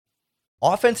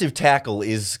Offensive tackle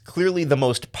is clearly the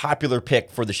most popular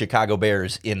pick for the Chicago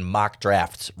Bears in mock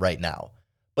drafts right now.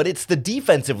 But it's the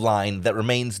defensive line that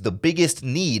remains the biggest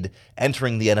need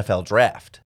entering the NFL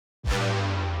draft.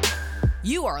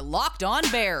 You are Locked On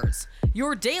Bears,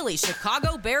 your daily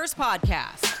Chicago Bears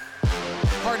podcast.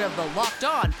 Part of the Locked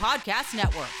On Podcast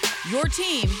Network, your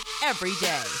team every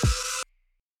day.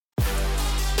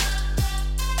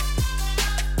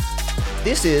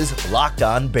 This is Locked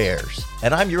On Bears,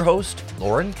 and I'm your host,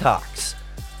 Lauren Cox.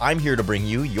 I'm here to bring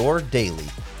you your daily,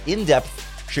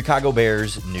 in-depth Chicago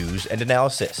Bears news and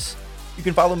analysis. You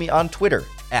can follow me on Twitter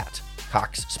at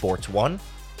CoxSports1.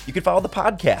 You can follow the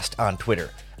podcast on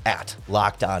Twitter at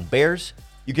Locked On Bears.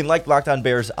 You can like Locked On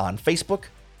Bears on Facebook.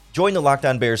 Join the Locked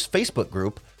On Bears Facebook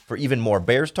group for even more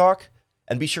Bears talk.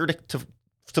 And be sure to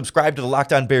subscribe to the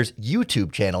Locked On Bears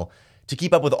YouTube channel to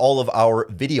keep up with all of our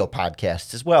video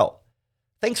podcasts as well.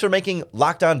 Thanks for making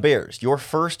Locked On Bears your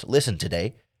first listen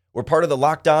today. We're part of the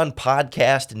Locked On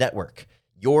Podcast Network,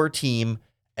 your team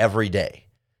every day.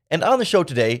 And on the show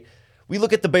today, we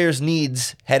look at the Bears'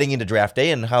 needs heading into draft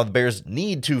day and how the Bears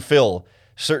need to fill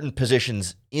certain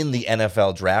positions in the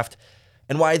NFL draft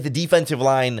and why the defensive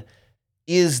line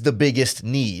is the biggest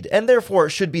need and therefore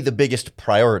should be the biggest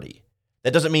priority.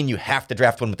 That doesn't mean you have to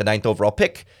draft one with the 9th overall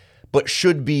pick, but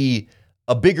should be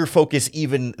a bigger focus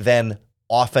even than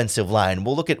offensive line.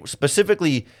 We'll look at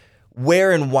specifically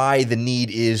where and why the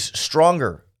need is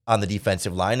stronger on the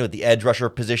defensive line with the edge rusher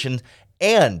position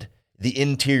and the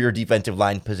interior defensive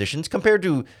line positions compared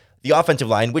to the offensive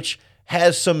line, which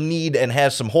has some need and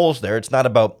has some holes there. It's not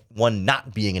about one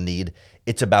not being a need.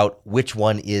 It's about which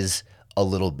one is a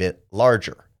little bit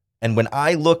larger. And when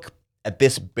I look at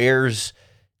this Bears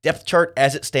depth chart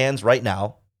as it stands right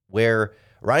now, where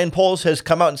Ryan Poles has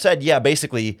come out and said, yeah,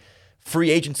 basically,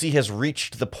 free agency has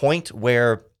reached the point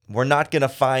where we're not going to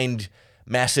find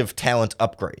massive talent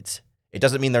upgrades. It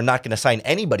doesn't mean they're not going to sign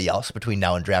anybody else between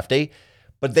now and draft day,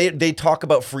 but they talk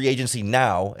about free agency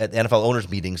now at the NFL owners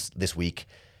meetings this week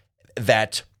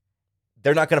that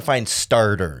they're not going to find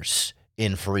starters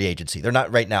in free agency. They're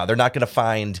not right now. They're not going to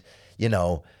find,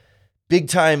 big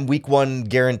time week one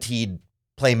guaranteed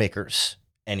playmakers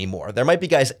anymore. There might be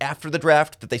guys after the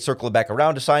draft that they circle back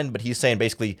around to sign, but he's saying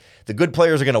basically the good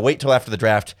players are going to wait till after the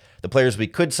draft. The players we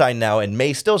could sign now and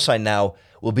may still sign now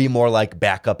will be more like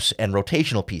backups and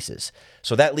rotational pieces.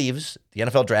 So that leaves the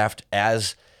NFL draft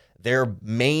as their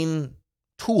main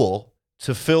tool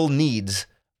to fill needs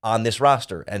on this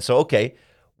roster. And so, okay,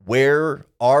 where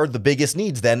are the biggest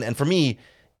needs then? And for me,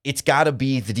 it's got to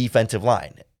be the defensive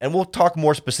line. And we'll talk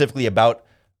more specifically about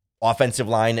offensive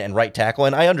line and right tackle.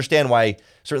 And I understand why,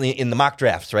 certainly in the mock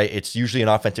drafts, right, it's usually an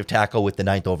offensive tackle with the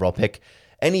 9th overall pick.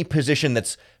 Any position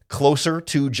that's closer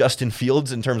to Justin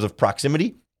Fields in terms of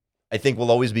proximity, I think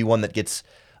will always be one that gets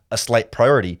a slight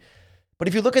priority. But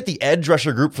if you look at the edge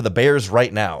rusher group for the Bears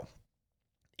right now,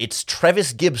 it's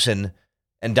Trevis Gipson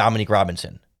and Dominique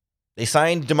Robinson. They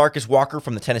signed DeMarcus Walker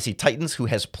from the Tennessee Titans, who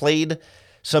has played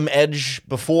some edge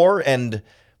before and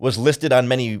was listed on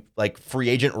many free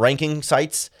agent ranking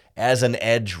sites as an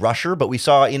edge rusher, but we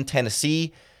saw in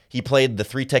Tennessee, he played the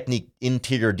 3-technique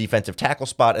interior defensive tackle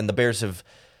spot, and the Bears have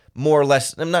more or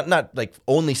less, not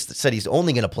only said he's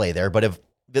only going to play there, but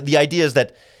the idea is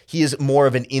that he is more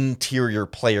of an interior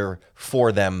player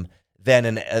for them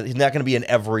than he's not going to be an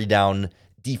every down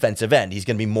defensive end. He's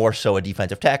going to be more so a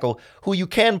defensive tackle who you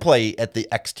can play at the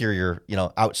exterior,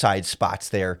 outside spots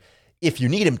there if you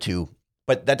need him to,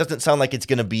 but that doesn't sound like it's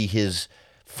going to be his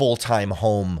full-time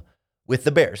home with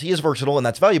the Bears. He is versatile, and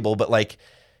that's valuable, but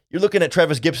you're looking at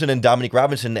Trevis Gipson and Dominique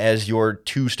Robinson as your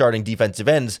two starting defensive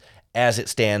ends as it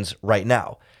stands right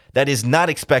now. That is not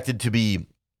expected to be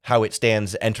how it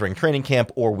stands entering training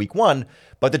camp or week one,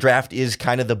 but the draft is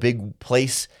kind of the big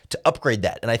place to upgrade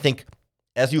that. And I think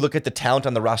as you look at the talent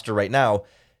on the roster right now,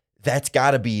 that's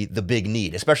got to be the big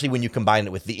need, especially when you combine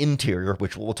it with the interior,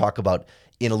 which we'll talk about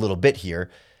in a little bit here.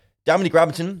 Dominique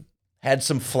Robinson had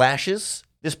some flashes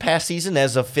this past season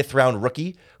as a 5th-round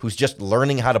rookie who's just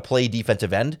learning how to play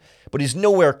defensive end, but he's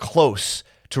nowhere close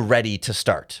to ready to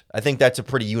start. I think that's a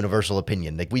pretty universal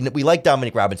opinion. We like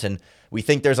Dominique Robinson. We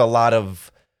think there's a lot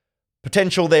of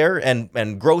potential there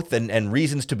and growth and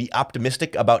reasons to be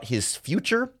optimistic about his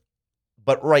future,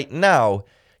 but right now,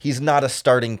 he's not a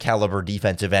starting caliber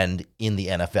defensive end in the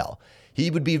NFL. He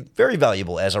would be very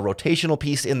valuable as a rotational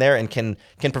piece in there and can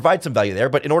provide some value there,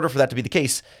 but in order for that to be the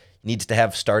case, needs to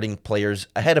have starting players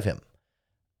ahead of him.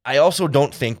 I also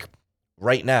don't think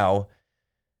right now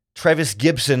Trevis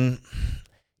Gipson,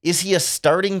 is he a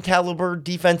starting caliber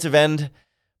defensive end?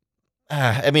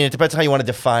 It depends how you want to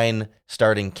define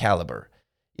starting caliber.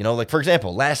 For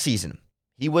example, last season,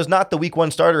 He was not the week 1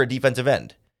 starter at defensive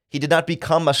end. He did not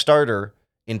become a starter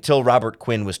until Robert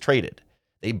Quinn was traded.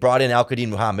 They brought in Al-Quadin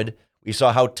Muhammad. We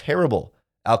saw how terrible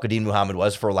Al-Quadin Muhammad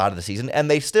was for a lot of the season, and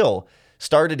they still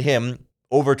started him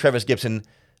over Trevis Gipson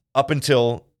up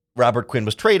until Robert Quinn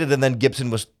was traded, and then Gipson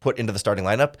was put into the starting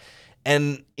lineup.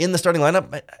 And in the starting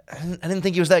lineup, I didn't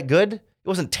think he was that good. It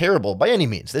wasn't terrible by any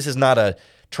means. This is not a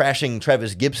trashing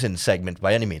Trevis Gipson segment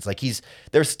by any means. Like,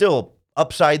 there's still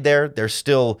upside there. There's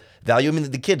still value. I mean,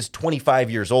 the kid's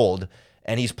 25 years old,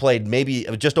 and he's played maybe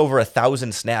just over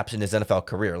 1,000 snaps in his NFL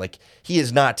career. Like, he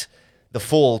is not the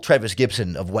full Trevis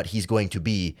Gipson of what he's going to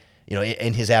be,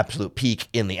 in his absolute peak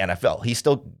in the NFL. He's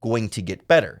still going to get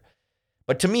better.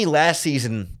 But to me, last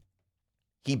season,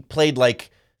 he played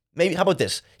like, how about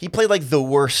this? He played like the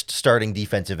worst starting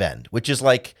defensive end, which is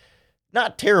like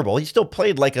not terrible. He still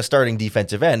played like a starting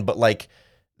defensive end, but like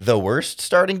the worst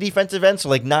starting defensive end. So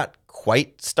like not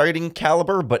quite starting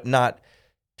caliber, but not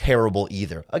terrible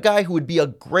either. A guy who would be a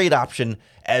great option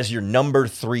as your number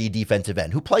 3 defensive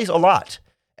end, who plays a lot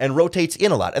and rotates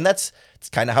in a lot. And it's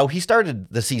kind of how he started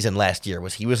the season last year.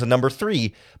 He was a number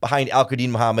 3 behind Al-Quadin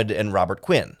Muhammad and Robert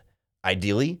Quinn.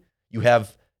 Ideally, you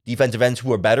have defensive ends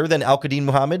who are better than Al-Quadin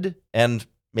Muhammad and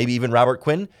maybe even Robert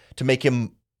Quinn to make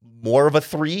him more of a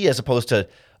 3 as opposed to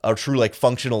a true like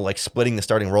functional, like splitting the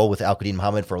starting role with Al-Quadin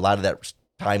Muhammad for a lot of that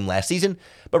time last season.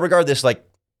 But regardless, like,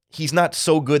 he's not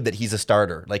so good that he's a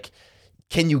starter. Like,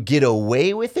 can you get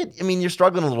away with it? I mean, you're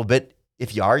struggling a little bit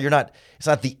if you are. It's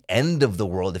not the end of the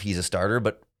world if he's a starter,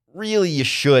 but really you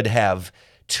should have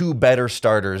 2 better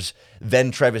starters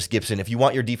than Trevis Gipson if you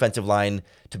want your defensive line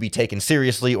to be taken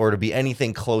seriously or to be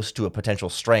anything close to a potential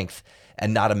strength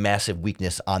and not a massive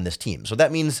weakness on this team. So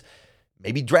that means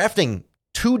maybe drafting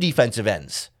 2 defensive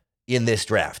ends in this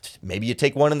draft. Maybe you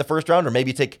take one in the first round, or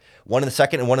maybe you take one in the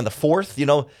second and one in the fourth,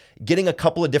 getting a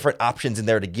couple of different options in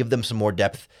there to give them some more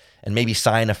depth, and maybe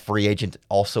sign a free agent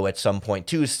also at some point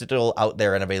too, still out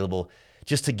there and available,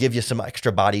 just to give you some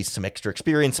extra bodies, some extra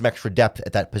experience, some extra depth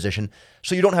at that position,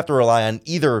 so you don't have to rely on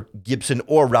either Gipson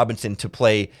or Robinson to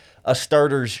play a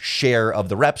starter's share of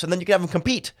the reps, and then you can have them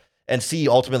compete and see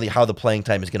ultimately how the playing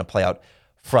time is going to play out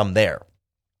from there.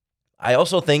 I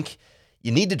also think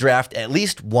you need to draft at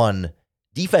least 1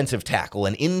 defensive tackle,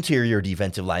 an interior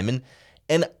defensive lineman,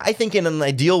 and I think in an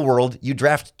ideal world, you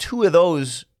draft 2 of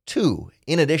those too,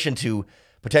 in addition to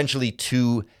potentially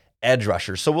 2 edge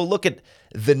rushers. So we'll look at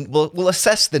we'll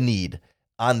assess the need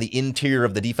on the interior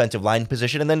of the defensive line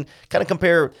position, and then kind of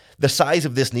compare the size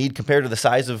of this need compared to the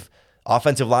size of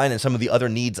offensive line and some of the other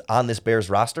needs on this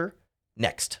Bears roster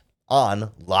next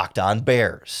on Locked On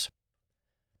Bears.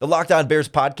 The Locked On Bears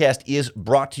podcast is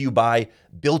brought to you by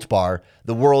Built Bar,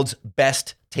 the world's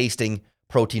best tasting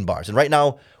protein bars. And right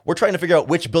now, we're trying to figure out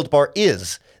which Built Bar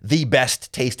is the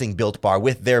best tasting Built Bar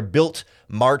with their Built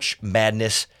March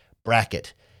Madness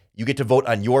bracket. You get to vote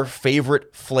on your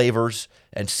favorite flavors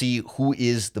and see who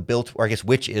is the Built, or I guess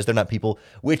which is, they're not people,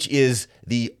 which is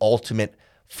the ultimate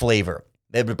flavor.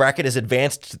 The bracket is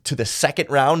advanced to the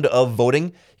second round of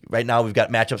voting. Right now, we've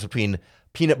got matchups between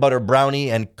peanut butter brownie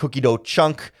and cookie dough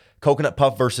chunk, coconut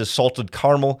puff versus salted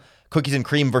caramel, cookies and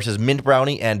cream versus mint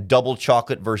brownie, and double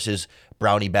chocolate versus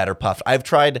brownie batter puff. I've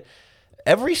tried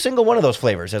every single one of those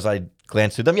flavors as I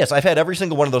glance through them. Yes, I've had every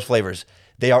single one of those flavors.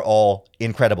 They are all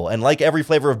incredible. And like every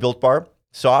flavor of Built Bar,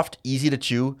 soft, easy to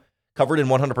chew, covered in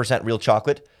 100% real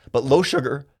chocolate, but low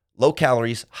sugar, low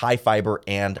calories, high fiber,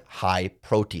 and high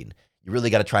protein. You really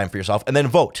got to try them for yourself. And then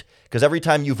vote, because every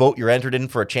time you vote, you're entered in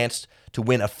for a chance to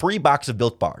win a free box of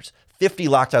Built Bars. 50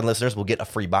 Locked On listeners will get a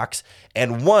free box,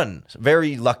 and 1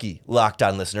 very lucky Locked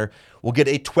On listener will get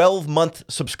a 12-month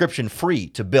subscription free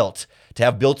to Built to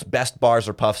have Built's best bars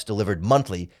or puffs delivered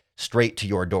monthly straight to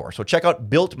your door. So check out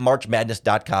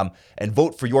BuiltMarchMadness.com and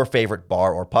vote for your favorite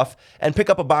bar or puff and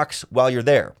pick up a box while you're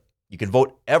there. You can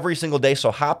vote every single day, so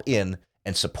hop in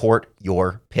and support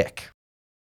your pick.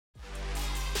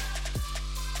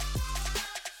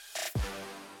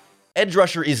 Edge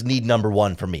rusher is need number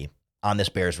 1 for me on this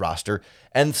Bears roster.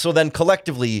 And so then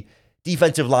collectively,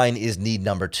 defensive line is need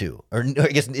number 2, or I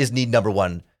guess is need number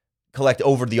 1 collect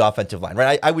over the offensive line,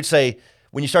 right? I would say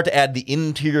when you start to add the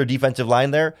interior defensive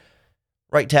line there,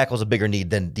 right tackle is a bigger need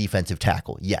than defensive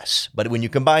tackle, yes. But when you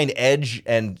combine edge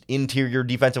and interior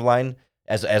defensive line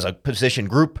as a position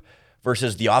group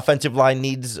versus the offensive line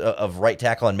needs of right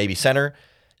tackle and maybe center,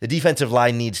 the defensive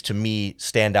line needs, to me,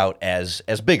 stand out as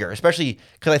bigger, especially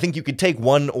because I think you could take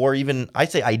 1 or even,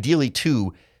 I'd say ideally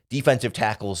 2 defensive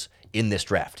tackles in this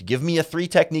draft. Give me a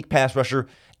 3-technique pass rusher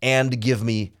and give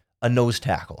me a nose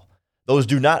tackle. Those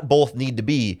do not both need to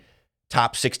be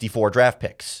top 64 draft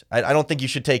picks. I don't think you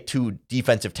should take 2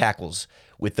 defensive tackles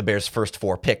with the Bears' first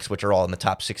 4 picks, which are all in the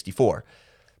top 64.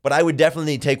 But I would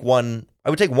definitely take one. I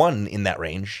would take one in that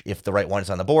range if the right one is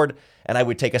on the board, and I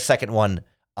would take a second one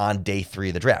on day 3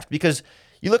 of the draft. Because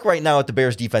you look right now at the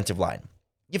Bears' defensive line.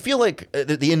 You feel like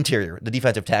the interior, the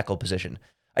defensive tackle position.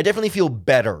 I definitely feel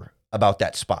better about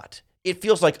that spot. It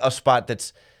feels like a spot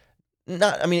that's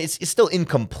not, I mean, it's still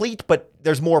incomplete, but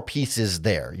there's more pieces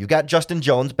there. You got Justin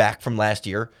Jones back from last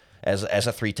year as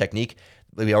a 3 technique.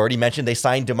 We already mentioned they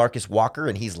signed DeMarcus Walker,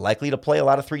 and he's likely to play a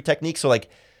lot of 3 techniques. So, like,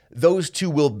 those 2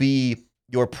 will be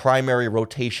your primary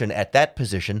rotation at that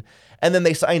position. And then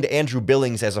they signed Andrew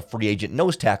Billings as a free agent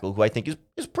nose tackle, who I think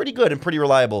is pretty good and pretty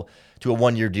reliable to a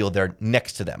 1-year deal there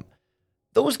next to them.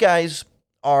 Those guys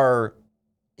are,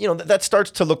 that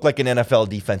starts to look like an NFL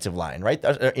defensive line, right?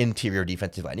 Interior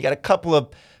defensive line. You got a couple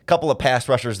of pass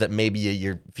rushers that maybe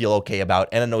you feel okay about,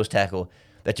 and a nose tackle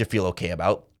that you feel okay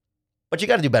about. But you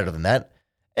got to do better than that.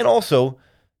 And also,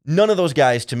 none of those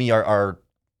guys to me are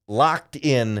locked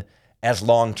in as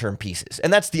long-term pieces.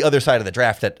 And that's the other side of the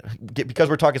draft that, because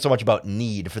we're talking so much about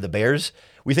need for the Bears,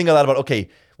 we think a lot about, okay,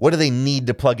 what do they need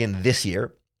to plug in this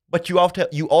year? But you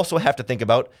also have to think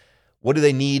about, what do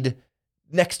they need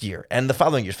next year and the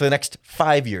following years, for the next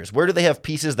 5 years? Where do they have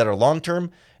pieces that are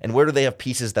long-term, and where do they have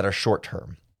pieces that are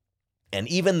short-term? And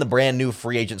even the brand new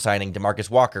free agent signing, DeMarcus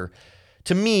Walker,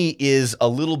 to me is a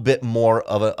little bit more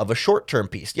of a short-term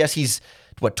piece. Yes, he's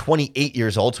 28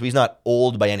 years old, so he's not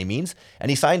old by any means, and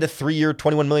he signed a 3-year,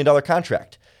 $21 million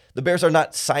contract. The Bears did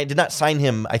not sign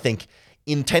him, I think,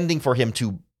 intending for him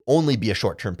to only be a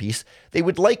short-term piece. They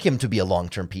would like him to be a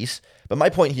long-term piece, but my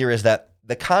point here is that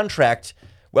the contract,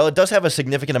 while it does have a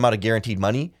significant amount of guaranteed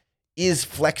money, is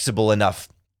flexible enough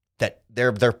that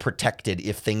they're protected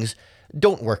if things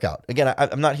don't work out. Again,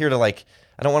 I'm not here to I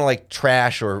don't want to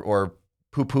trash or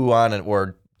poo-poo on it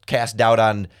or cast doubt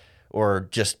on or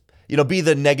just be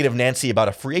the negative Nancy about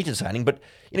a free agent signing. But,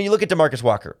 you look at DeMarcus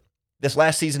Walker. This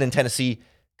last season in Tennessee,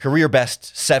 career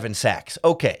best 7 sacks.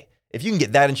 Okay, if you can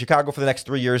get that in Chicago for the next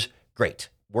 3 years, great.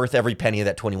 Worth every penny of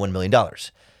that $21 million.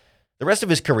 The rest of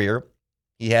his career,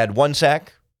 he had 1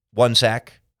 sack, 4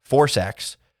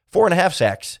 sacks, 4.5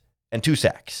 sacks, and 2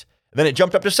 sacks. And then it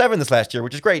jumped up to 7 this last year,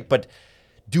 which is great. But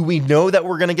do we know that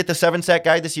we're going to get the 7-sack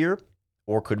guy this year?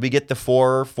 Or could we get the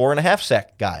 4.5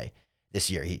 sack guy this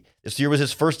year? This year was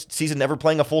his first season ever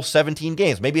playing a full 17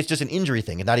 games. Maybe it's just an injury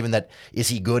thing, and not even that is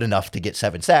he good enough to get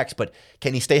 7 sacks, but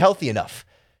can he stay healthy enough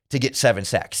to get 7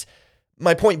 sacks?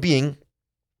 My point being,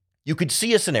 you could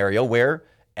see a scenario where,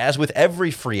 as with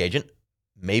every free agent,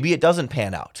 maybe it doesn't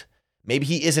pan out. Maybe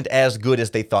he isn't as good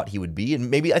as they thought he would be, and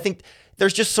maybe I think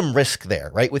there's just some risk there,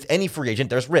 right? With any free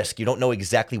agent, there's risk. You don't know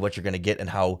exactly what you're going to get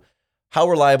and how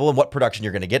reliable and what production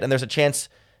you're going to get, and there's a chance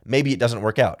maybe it doesn't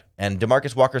work out. And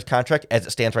DeMarcus Walker's contract, as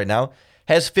it stands right now,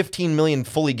 has $15 million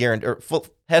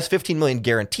has $15 million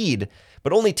guaranteed,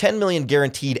 but only $10 million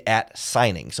guaranteed at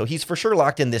signing. So he's for sure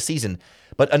locked in this season.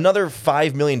 But another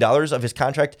 $5 million of his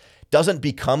contract doesn't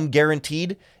become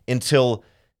guaranteed until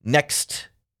next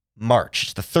March.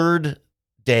 It's the 3rd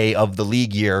day of the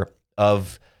league year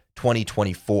of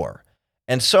 2024.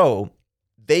 And so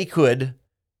they could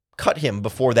cut him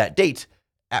before that date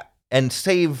and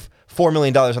save $4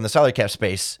 million on the salary cap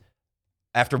space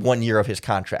after 1 year of his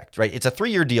contract, right? It's a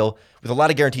 3-year deal with a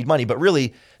lot of guaranteed money, but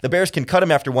really the Bears can cut him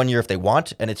after 1 year if they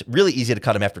want, and it's really easy to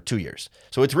cut him after 2 years.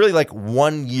 So it's really like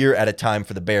 1 year at a time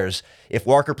for the Bears. If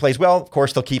Walker plays well, of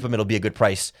course they'll keep him. It'll be a good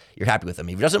price. You're happy with him.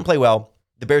 If he doesn't play well,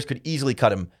 the Bears could easily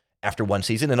cut him after 1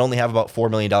 season and only have about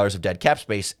 $4 million of dead cap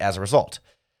space as a result.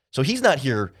 So he's not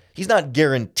here. He's not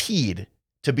guaranteed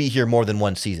to be here more than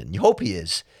 1 season. You hope he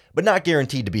is, but not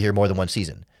guaranteed to be here more than 1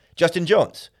 season. Justin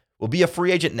Jones will be a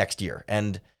free agent next year,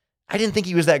 and I didn't think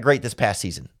he was that great this past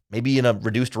season. Maybe in a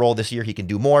reduced role this year he can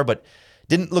do more, but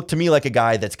didn't look to me like a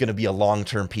guy that's going to be a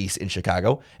long-term piece in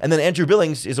Chicago. And then Andrew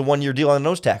Billings is a 1-year deal on a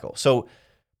nose tackle. So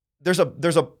there's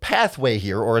a pathway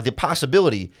here, or the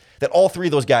possibility that all 3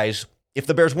 of those guys, if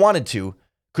the Bears wanted to,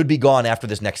 could be gone after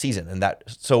this next season. And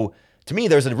so to me,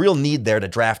 there's a real need there to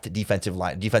draft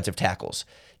defensive tackles,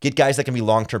 get guys that can be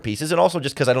long-term pieces, and also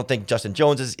just because I don't think Justin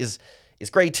Jones is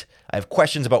great. I have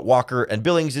questions about Walker, and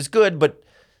Billings is good, but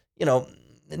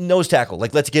nose tackle.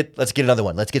 Let's get another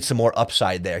one. Let's get some more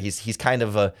upside there. He's kind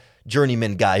of a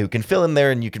journeyman guy who can fill in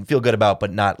there and you can feel good about,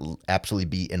 but not absolutely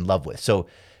be in love with. So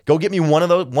go get me one of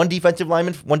those, one defensive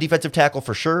lineman, one defensive tackle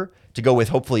for sure, to go with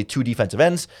hopefully 2 defensive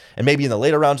ends. And maybe in the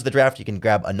later rounds of the draft, you can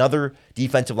grab another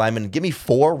defensive lineman. Give me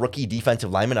 4 rookie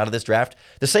defensive linemen out of this draft,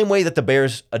 the same way that the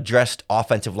Bears addressed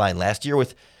offensive line last year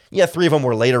with, 3 of them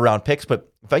were later round picks,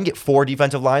 but if I can get 4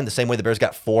 defensive line, the same way the Bears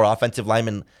got 4 offensive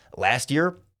linemen last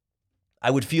year, I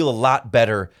would feel a lot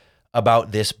better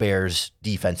about this Bears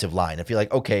defensive line. I feel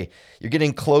like, okay, you're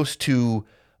getting close to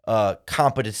a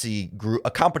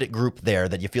competent group there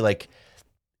that you feel like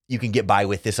you can get by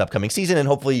with this upcoming season and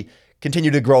hopefully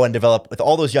continue to grow and develop with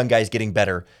all those young guys getting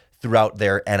better throughout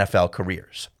their NFL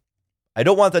careers. I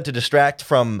don't want that to distract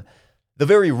from the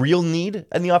very real need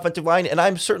in the offensive line, and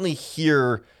I'm certainly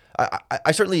here.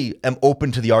 I certainly am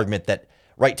open to the argument that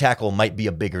right tackle might be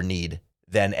a bigger need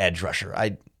than edge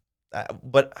rusher.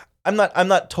 But I'm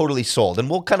not totally sold, and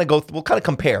we'll kind of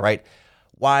compare, right?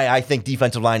 Why I think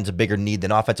defensive line is a bigger need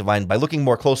than offensive line by looking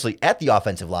more closely at the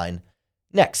offensive line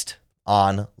next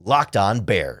on Locked On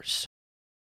Bears.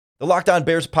 The Locked On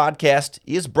Bears podcast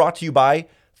is brought to you by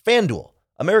FanDuel,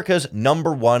 America's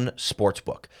 #1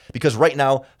 sportsbook. Because right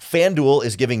now, FanDuel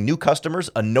is giving new customers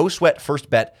a no-sweat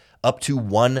first bet up to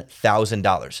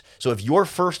 $1,000. So if your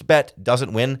first bet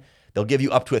doesn't win, they'll give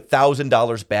you up to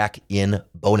 $1,000 back in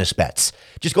bonus bets.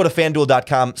 Just go to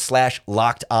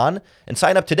FanDuel.com/lockedon and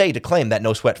sign up today to claim that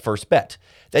no-sweat first bet.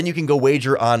 Then you can go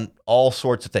wager on all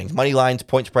sorts of things, money lines,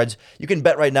 point spreads. You can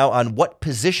bet right now on what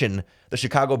position the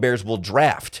Chicago Bears will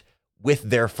draft with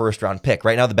their first-round pick.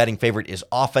 Right now, the betting favorite is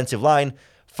offensive line,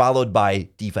 followed by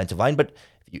defensive line. But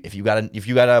if you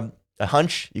got a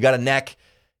hunch, you got a neck,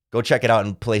 go check it out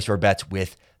and place your bets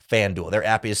with FanDuel. Their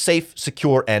app is safe,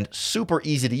 secure, and super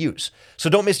easy to use. So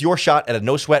don't miss your shot at a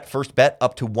no-sweat first bet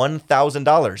up to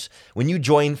 $1,000 when you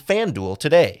join FanDuel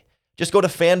today. Just go to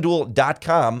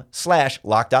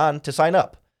FanDuel.com/lockedon to sign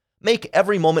up. Make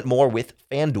every moment more with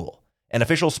FanDuel, an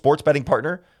official sports betting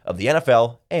partner of the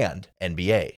NFL and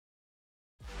NBA.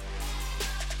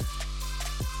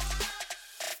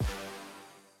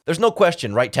 There's no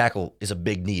question right tackle is a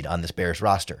big need on this Bears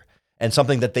roster and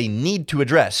something that they need to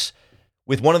address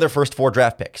with one of their first 4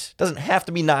 draft picks. It doesn't have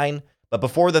to be 9, but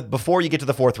before you get to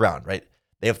the 4th round, right?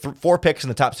 They have 4 picks in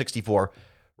the top 64.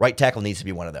 Right tackle needs to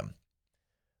be one of them.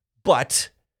 But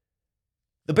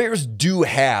the Bears do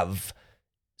have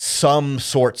some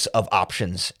sorts of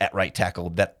options at right tackle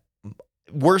that,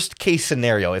 worst case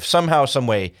scenario, if somehow, some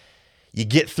way you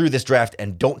get through this draft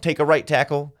and don't take a right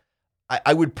tackle,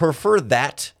 I would prefer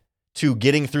that to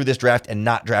getting through this draft and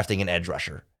not drafting an edge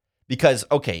rusher. Because,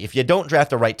 okay, if you don't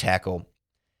draft a right tackle,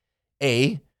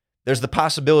 there's the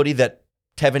possibility that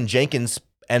Tevin Jenkins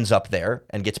ends up there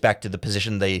and gets back to the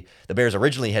position the Bears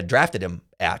originally had drafted him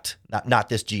at. Not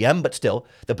this GM, but still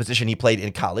the position he played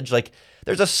in college. Like,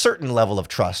 there's a certain level of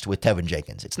trust with Tevin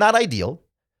Jenkins. It's not ideal,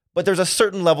 but there's a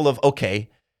certain level of, okay,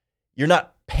 you're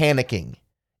not panicking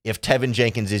if Tevin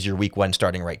Jenkins is your week 1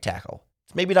 starting right tackle.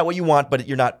 It's maybe not what you want, but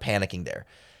you're not panicking there.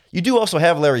 You do also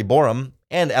have Larry Borom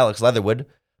and Alex Leatherwood,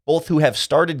 both who have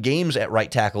started games at right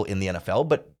tackle in the NFL,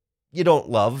 but you don't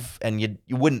love, and you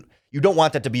don't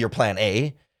want that to be your plan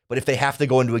A. But if they have to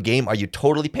go into a game, are you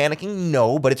totally panicking?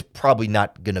 No, but it's probably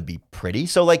not going to be pretty.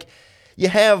 So, like, you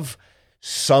have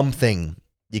something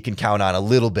you can count on a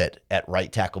little bit at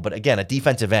right tackle. But again, a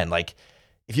defensive end, like,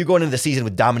 if you go into the season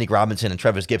with Dominique Robinson and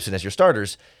Travis Gibson as your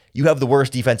starters, you have the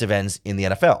worst defensive ends in the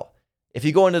NFL. If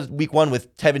you go into week 1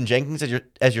 with Tevin Jenkins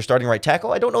as your starting right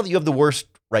tackle, I don't know that you have the worst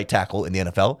right tackle in the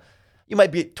NFL. You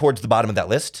might be towards the bottom of that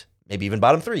list, maybe even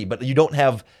bottom 3, but you don't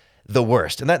have the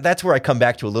worst. And that's where I come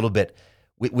back to a little bit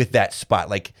with that spot.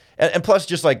 Like, and plus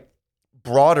just like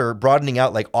broadening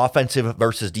out like offensive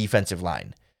versus defensive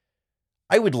line.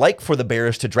 I would like for the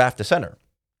Bears to draft a center.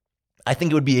 I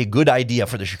think it would be a good idea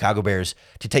for the Chicago Bears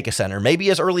to take a center, maybe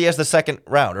as early as the 2nd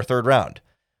round or 3rd round.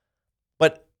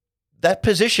 But that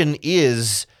position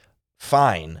is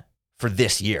fine for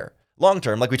this year. Long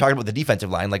term, like we talked about the defensive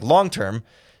line, like long term,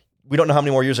 we don't know how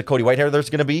many more years of Cody Whitehair there's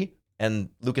going to be, and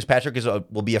Lucas Patrick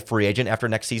will be a free agent after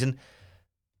next season.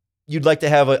 You'd like to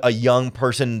have a young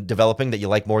person developing that you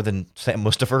like more than Sam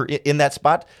Mustipher in that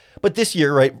spot. But this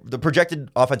year, right, the projected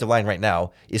offensive line right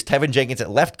now is Tevin Jenkins at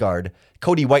left guard,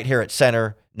 Cody Whitehair at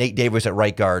center, Nate Davis at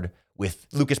right guard, with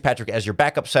Lucas Patrick as your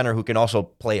backup center who can also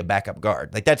play a backup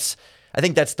guard. Like, I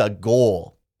think that's the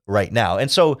goal right now.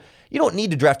 And so you don't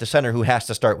need to draft a center who has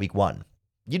to start week 1.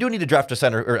 You do need to draft a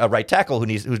center or a right tackle who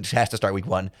has to start week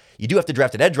 1. You do have to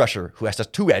draft an edge rusher who has to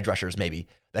 2 edge rushers maybe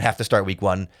that have to start week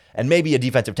 1, and maybe a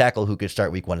defensive tackle who could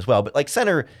start week 1 as well. But like,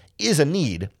 center is a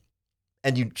need,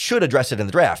 and you should address it in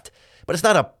the draft, but it's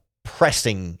not a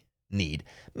pressing need.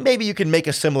 Maybe you can make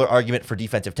a similar argument for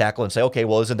defensive tackle and say, okay,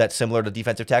 well, isn't that similar to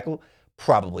defensive tackle?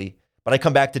 Probably. But I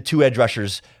come back to 2 edge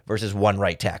rushers versus 1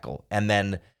 right tackle, and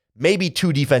then maybe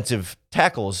 2 defensive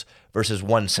tackles versus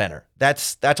 1 center.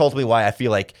 That's ultimately why I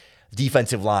feel like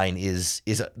defensive line is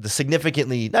the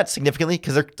significantly, not significantly,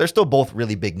 because they're still both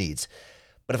really big needs.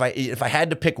 But if I had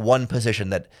to pick one position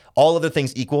that all other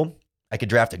things equal, I could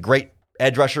draft a great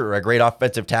edge rusher or a great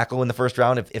offensive tackle in the first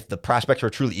round, if the prospects were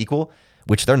truly equal,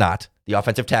 which they're not, the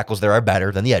offensive tackles there are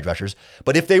better than the edge rushers,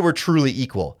 but if they were truly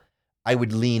equal, I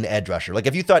would lean edge rusher. Like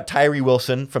if you thought Tyree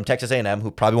Wilson from Texas A&M, who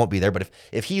probably won't be there, but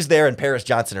if he's there and Paris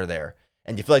Johnson are there,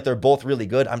 and you feel like they're both really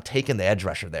good, I'm taking the edge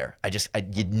rusher there.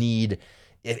 You'd need,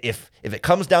 if it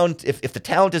comes down, if the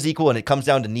talent is equal and it comes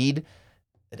down to need,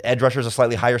 edge rusher is a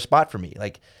slightly higher spot for me.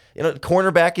 Like,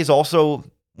 cornerback is also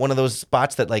one of those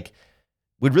spots that like,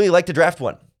 we'd really like to draft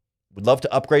one. Would love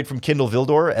to upgrade from Kindle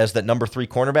Vildor as that number 3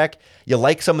 cornerback. You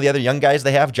like some of the other young guys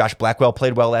they have. Josh Blackwell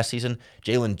played well last season.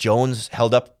 Jalen Jones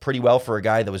held up pretty well for a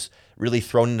guy that was really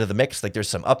thrown into the mix. Like there's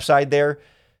some upside there.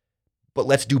 But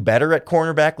let's do better at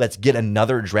cornerback. Let's get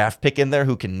another draft pick in there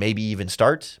who can maybe even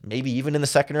start, maybe even in the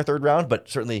 2nd or 3rd round, but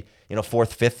certainly,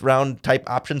 4th, 5th round type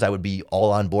options I would be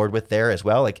all on board with there as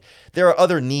well. Like there are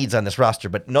other needs on this roster,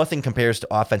 but nothing compares to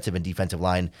offensive and defensive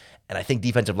line. And I think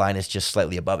defensive line is just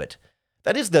slightly above it.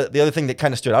 That is the other thing that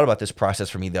kind of stood out about this process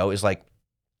for me, though, is like,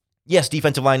 yes,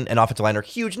 defensive line and offensive line are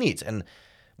huge needs. And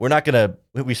we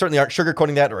certainly aren't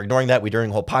sugarcoating that or ignoring that. We're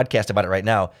doing a whole podcast about it right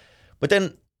now. But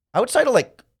then outside of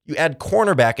like, you add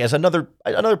cornerback as another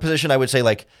position I would say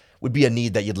like would be a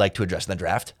need that you'd like to address in the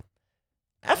draft.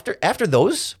 After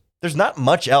those, there's not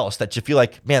much else that you feel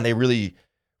like, man, they really,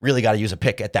 really got to use a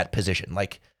pick at that position.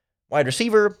 Like wide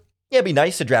receiver, yeah, it'd be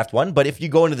nice to draft one. But if you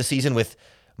go into the season with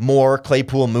Moore,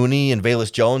 Claypool, Mooney, and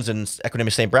Velus Jones and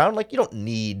Equanimeous St. Brown, like you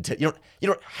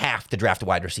don't have to draft a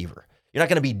wide receiver. You're not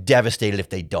going to be devastated if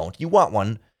they don't. You want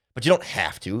one, but you don't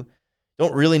have to.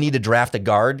 Don't really need to draft a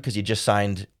guard because you just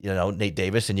signed, Nate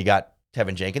Davis and you got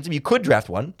Tevin Jenkins. I mean, you could draft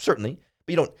one, certainly,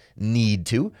 but you don't need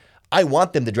to. I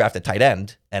want them to draft a tight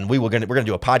end, and we're going to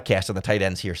do a podcast on the tight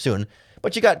ends here soon.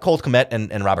 But you got Colt Kmet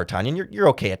and Robert Tonyan. You're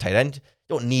okay at tight end.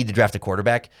 Don't need to draft a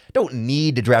quarterback. Don't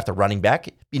need to draft a running back.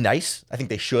 Be nice. I think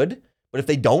they should. But if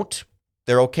they don't,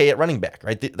 they're okay at running back,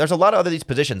 right? There's a lot of other these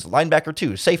positions. Linebacker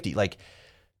too, safety. Like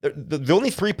the only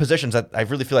 3 positions that I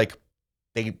really feel like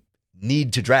they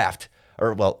need to draft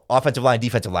are, well, offensive line,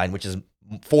 defensive line, which is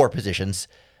 4 positions,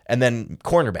 and then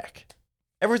cornerback.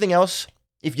 Everything else,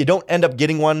 if you don't end up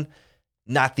getting one,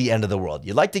 not the end of the world.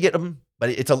 You'd like to get them,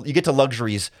 but you get to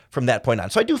luxuries from that point on.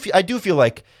 So I do feel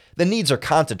like the needs are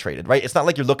concentrated, right? It's not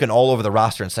like you're looking all over the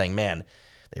roster and saying, man,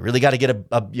 they really got to get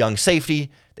a young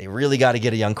safety. They really got to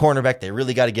get a young cornerback. They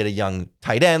really got to get a young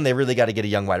tight end. They really got to get a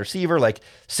young wide receiver, like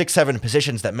 6, 7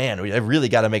 positions that, man, they really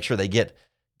got to make sure they get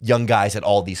young guys at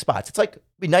all these spots. It's like, it'd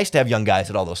be nice to have young guys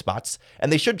at all those spots,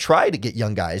 and they should try to get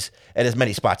young guys at as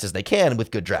many spots as they can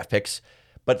with good draft picks.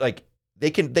 But like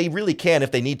they really can,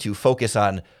 if they need to, focus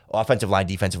on offensive line,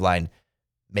 defensive line,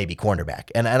 maybe cornerback.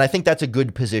 And I think that's a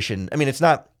good position. I mean, it's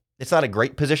not a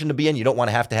great position to be in. You don't want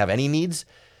to have any needs,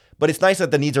 but it's nice that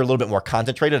the needs are a little bit more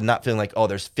concentrated and not feeling like, oh,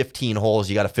 there's 15 holes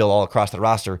you got to fill all across the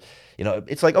roster.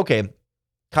 It's like, okay,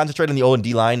 concentrate on the O and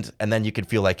D lines, and then you can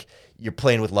feel like you're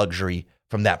playing with luxury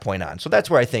from that point on. So that's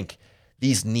where I think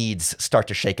these needs start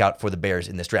to shake out for the Bears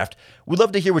in this draft. We'd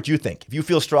love to hear what you think. If you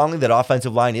feel strongly that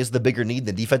offensive line is the bigger need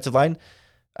than defensive line,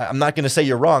 I'm not going to say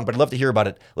you're wrong, but I'd love to hear about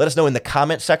it. Let us know in the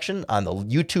comment section on the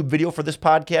YouTube video for this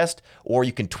podcast, or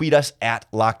you can tweet us at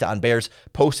Locked On Bears,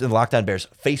 post in the Locked On Bears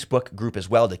Facebook group as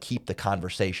well to keep the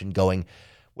conversation going.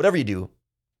 Whatever you do,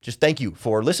 just thank you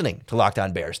for listening to Locked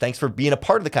On Bears. Thanks for being a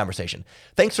part of the conversation.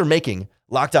 Thanks for making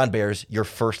Locked On Bears your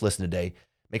first listen today.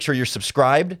 Make sure you're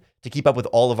subscribed to keep up with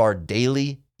all of our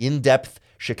daily, in-depth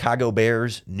Chicago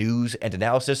Bears news and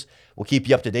analysis. We'll keep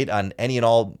you up to date on any and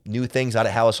all new things out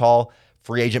of Halas Hall,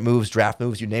 free agent moves, draft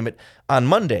moves, you name it. On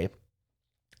Monday,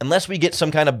 unless we get some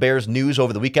kind of Bears news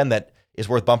over the weekend that is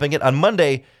worth bumping it, on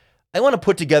Monday, I want to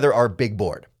put together our big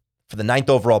board for the 9th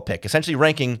overall pick, essentially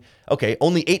ranking, okay,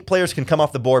 only 8 players can come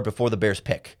off the board before the Bears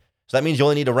pick. So that means you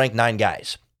only need to rank 9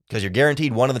 guys because you're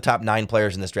guaranteed one of the top 9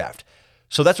 players in this draft.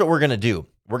 So that's what we're going to do.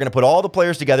 We're going to put all the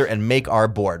players together and make our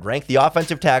board. Rank the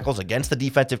offensive tackles against the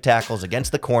defensive tackles,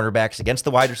 against the cornerbacks, against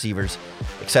the wide receivers,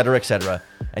 et cetera,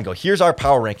 and go, here's our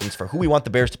power rankings for who we want the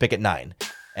Bears to pick at 9.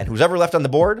 And who's ever left on the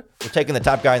board, we're taking the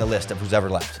top guy on the list of who's ever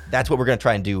left. That's what we're going to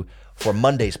try and do for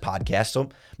Monday's podcast. So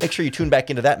make sure you tune back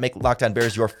into that. Make Locked On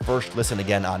Bears your first listen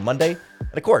again on Monday.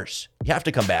 And of course, you have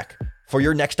to come back for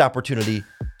your next opportunity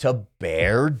to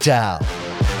bear down.